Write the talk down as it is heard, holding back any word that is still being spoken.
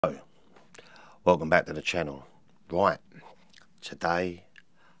Welcome back to the channel. Right, today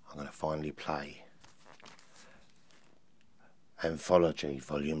I'm going to finally play Anthology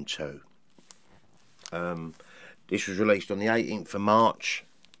Volume 2. This was released on the 18th of March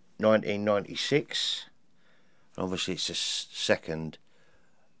 1996. Obviously it's the second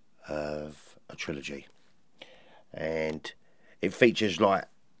of a trilogy, and it features like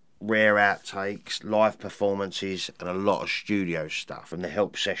rare outtakes, live performances and a lot of studio stuff from the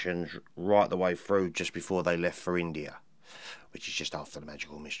help sessions right the way through just before they left for India, which is just after the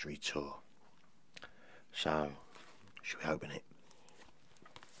Magical Mystery Tour. So, should we open it?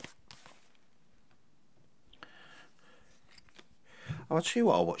 I'll tell you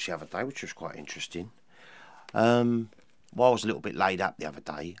what I watched the other day, which was quite interesting. While I was a little bit laid up the other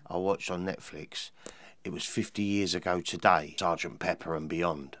day, I watched on Netflix, it was 50 years ago today, Sergeant Pepper and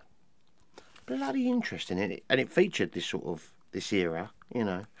Beyond. Bloody interesting, and it featured this sort of, this era, you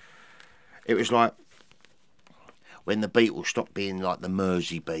know. It was like when the Beatles stopped being like the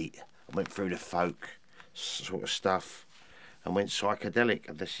Mersey beat and went through the folk sort of stuff and went psychedelic,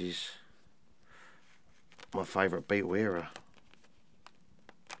 and this is my favourite Beatle era.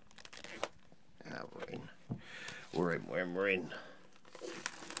 We're in.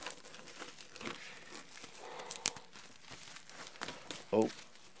 Oh.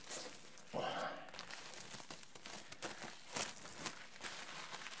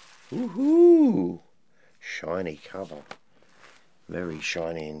 Woohoo! Shiny cover. Very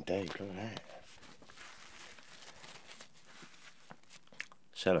shiny indeed. Look at that.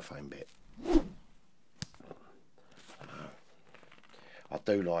 Cellophane bit. I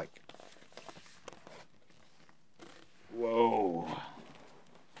do like. Whoa.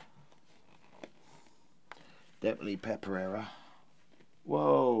 Definitely Pepper era.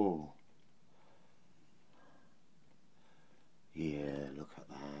 Whoa. Yeah, look at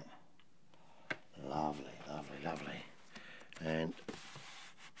that. Lovely, lovely, lovely. And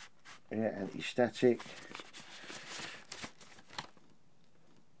yeah, anti-static.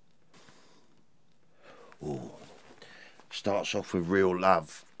 Ooh. Starts off with Real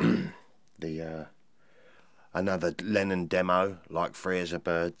Love. The another Lennon demo, like Free as a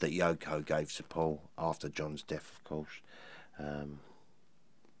Bird, that Yoko gave to Paul after John's death, of course.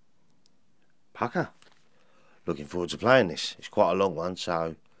 Pucker. Looking forward to playing this. It's quite a long one,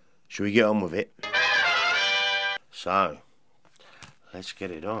 so should we get on with it? So, let's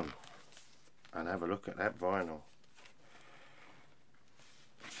get it on and have a look at that vinyl.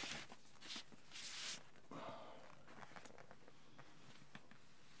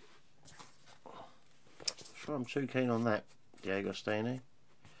 Sure, I'm too keen on that, Diego Stini.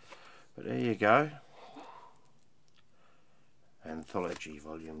 But there you go. Anthology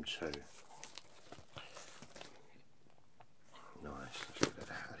Volume 2. Nice, let's get that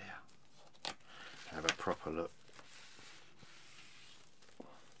out of there. Have a proper look.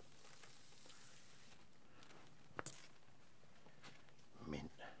 Mint.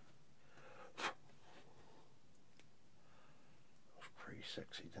 It's pretty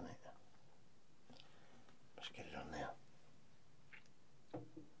sexy, doesn't it? Let's get it on now.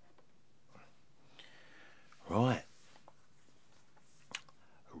 Right.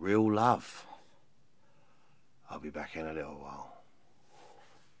 Real Love. I'll be back in a little while.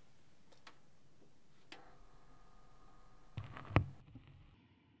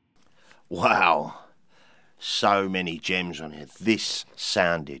 Wow, so many gems on here. This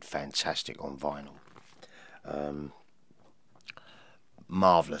sounded fantastic on vinyl.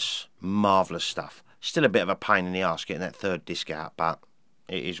 Marvellous, marvellous stuff. Still a bit of a pain in the arse getting that third disc out, but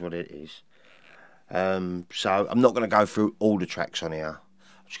it is what it is. So I'm not going to go through all the tracks on here.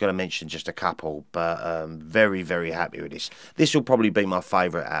 I'm just going to mention just a couple, but very, very happy with this. This will probably be my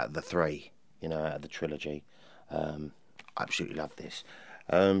favourite out of the three, you know, out of the trilogy. Absolutely love this.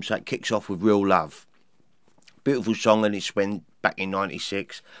 So it kicks off with Real Love. Beautiful song, and it's when back in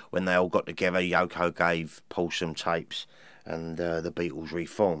 '96 when they all got together. Yoko gave Paul some tapes, and the Beatles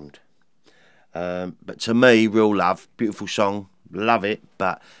reformed. But to me, Real Love, beautiful song, love it.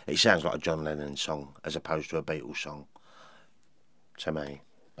 But it sounds like a John Lennon song as opposed to a Beatles song to me.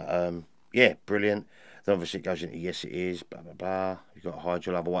 But yeah, brilliant. Then obviously it goes into Yes It Is, blah blah blah. You've got Hide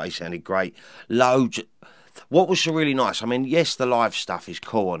Your Love Away. It sounded great. Loads. What was so really nice, I mean, yes, the live stuff is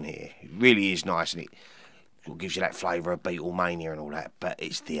cool on here. It really is nice, and it gives you that flavour of Beatlemania and all that, but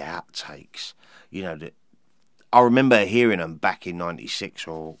it's the outtakes. You know, I remember hearing them back in '96,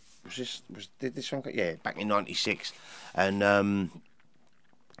 or did this one? Yeah, back in '96, and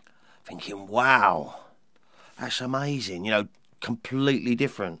thinking, wow, that's amazing. You know, completely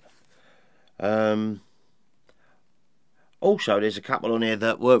different. Also, there's a couple on here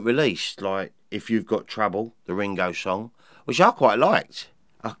that weren't released, like If You've Got Trouble, the Ringo song, which I quite liked.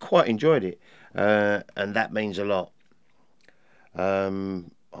 I quite enjoyed it, and That Means a Lot. I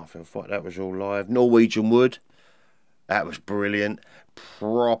feel like that was all live. Norwegian Wood, that was brilliant.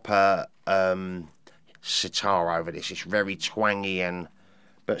 Proper sitar over this. It's very twangy and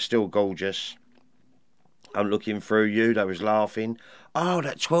but still gorgeous. I'm Looking Through You, that was laughing. Oh,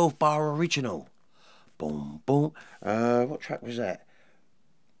 that 12-bar original. Boom, boom. What track was that?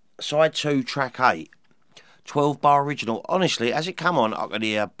 Side 2, track 8. 12-bar original. Honestly, as it come on, I could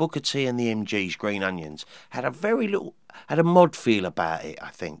hear Booker T and the MG's Green Onions. Had a mod feel about it, I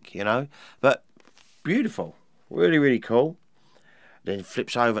think, you know. But beautiful. Really, really cool. Then it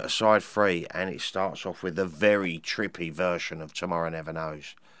flips over to side 3 and it starts off with a very trippy version of Tomorrow Never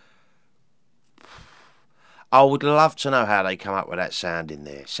Knows. I would love to know how they come up with that sound in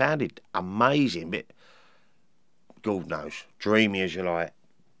there. Sounded amazing, but God knows, dreamy as you like.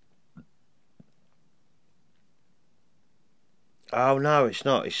 Oh no, it's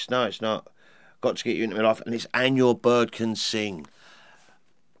not. It's not. Got to Get You Into My Life, and it's And Your Bird Can Sing.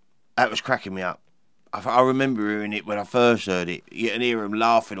 That was cracking me up. I remember hearing it when I first heard it. You can hear them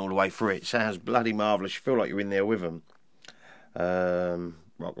laughing all the way through it. It sounds bloody marvellous. You feel like you're in there with them.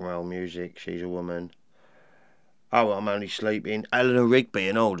 Rock and roll music, She's a Woman. Oh, I'm Only Sleeping. Eleanor Rigby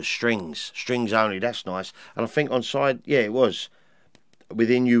and all the strings. Strings only, that's nice. And I think on side, yeah, it was.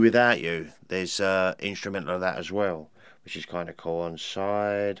 Within You, Without You. There's instrumental of that as well, which is kind of cool. On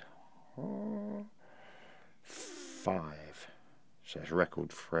side 5. So it's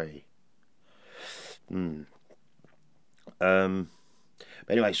record 3. But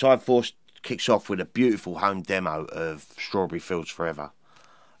anyway, side 4 kicks off with a beautiful home demo of Strawberry Fields Forever.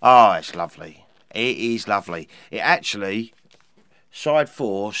 Oh, it's lovely. It is lovely. It actually, side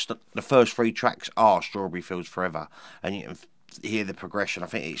 4, the first 3 tracks are Strawberry Fields Forever, and you can hear the progression. I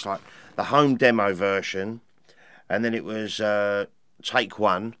think it's like the home demo version, and then it was take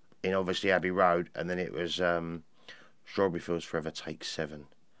 1 in obviously Abbey Road, and then it was Strawberry Fields Forever take 7,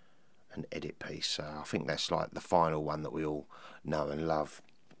 an edit piece. I think that's like the final one that we all know and love.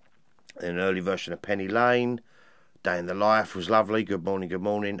 An early version of Penny Lane. Day in the Life was lovely. Good Morning, Good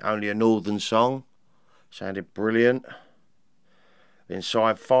Morning. Only a Northern Song. Sounded brilliant. Then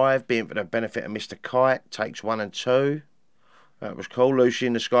side 5, Being for the Benefit of Mr. Kite, takes 1 and 2. That was cool. Lucy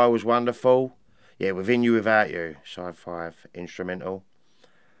in the Sky was wonderful. Yeah, Within You, Without You. Side 5, instrumental.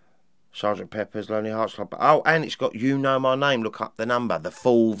 Sergeant Pepper's Lonely Hearts Club. Oh, and it's got You Know My Name. Look up the number. The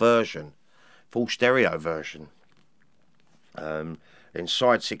full version. Full stereo version. Then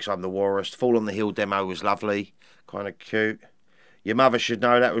side 6, I'm the Warist. Fall on the Hill demo was lovely. Kind of cute. Your Mother Should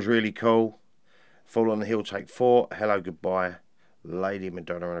Know, that was really cool. Fall on the Hill, take 4. Hello, Goodbye. Lady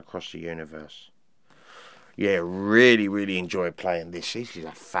Madonna and Across the Universe. Yeah, really, really enjoyed playing this. This is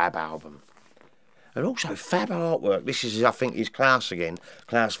a fab album. And also fab artwork. This is, I think, is Klaus again.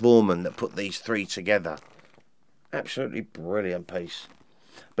 Klaus Vormann that put these 3 together. Absolutely brilliant piece.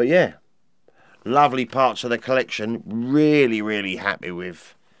 But yeah, lovely parts of the collection. Really, really happy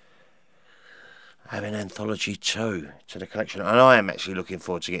with having Anthology 2 to the collection. And I am actually looking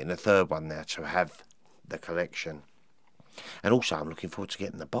forward to getting the 3rd one now to have the collection. And also I'm looking forward to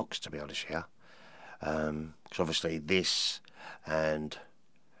getting the box, to be honest here. Because obviously this and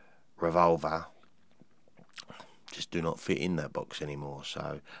Revolver just do not fit in that box anymore.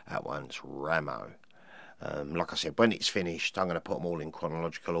 So that one's Ramo. Like I said, when it's finished, I'm going to put them all in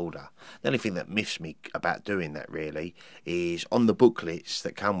chronological order. The only thing that miffs me about doing that really is on the booklets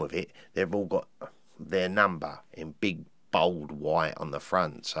that come with it, they've all got their number in big bold white on the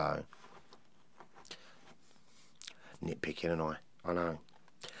front. So nitpicking, and I know.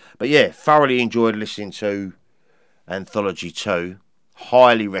 But yeah, thoroughly enjoyed listening to Anthology 2.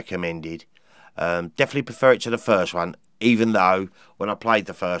 Highly recommended. Definitely prefer it to the first one, even though when I played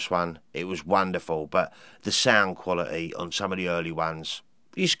the first one it was wonderful, but the sound quality on some of the early ones,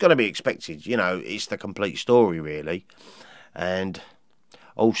 it's got to be expected, you know, it's the complete story really. And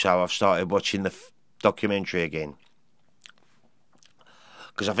also I've started watching the documentary again,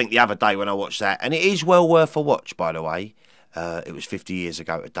 because I think the other day when I watched that, and it is well worth a watch by the way, it was 50 years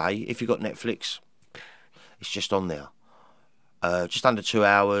ago today. If you've got Netflix, it's just on there. Just under 2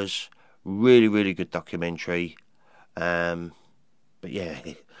 hours. Really, really good documentary. But yeah,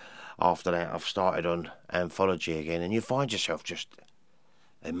 after that I've started on Anthology again, and you find yourself just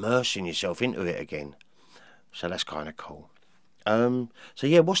immersing yourself into it again. So that's kind of cool. So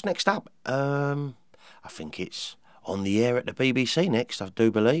yeah, what's next up? I think it's on the air at the BBC next, I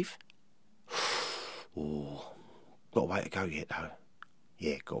do believe. Oh, got a way to go yet though.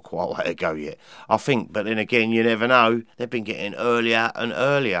 Yeah, got quite a way to go yet, I think. But then again, you never know. They've been getting earlier and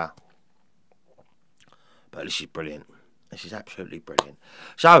earlier. But this is brilliant. This is absolutely brilliant.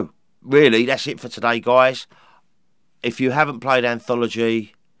 So, really, that's it for today, guys. If you haven't played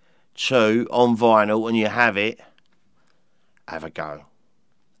Anthology 2 on vinyl and you have it, have a go.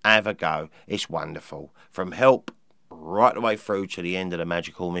 Have a go. It's wonderful. From Help right the way through to the end of the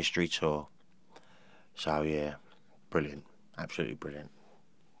Magical Mystery Tour. So, yeah, brilliant. Absolutely brilliant.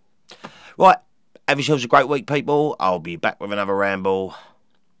 Right, have yourselves a great week, people. I'll be back with another ramble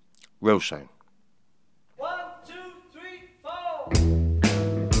real soon.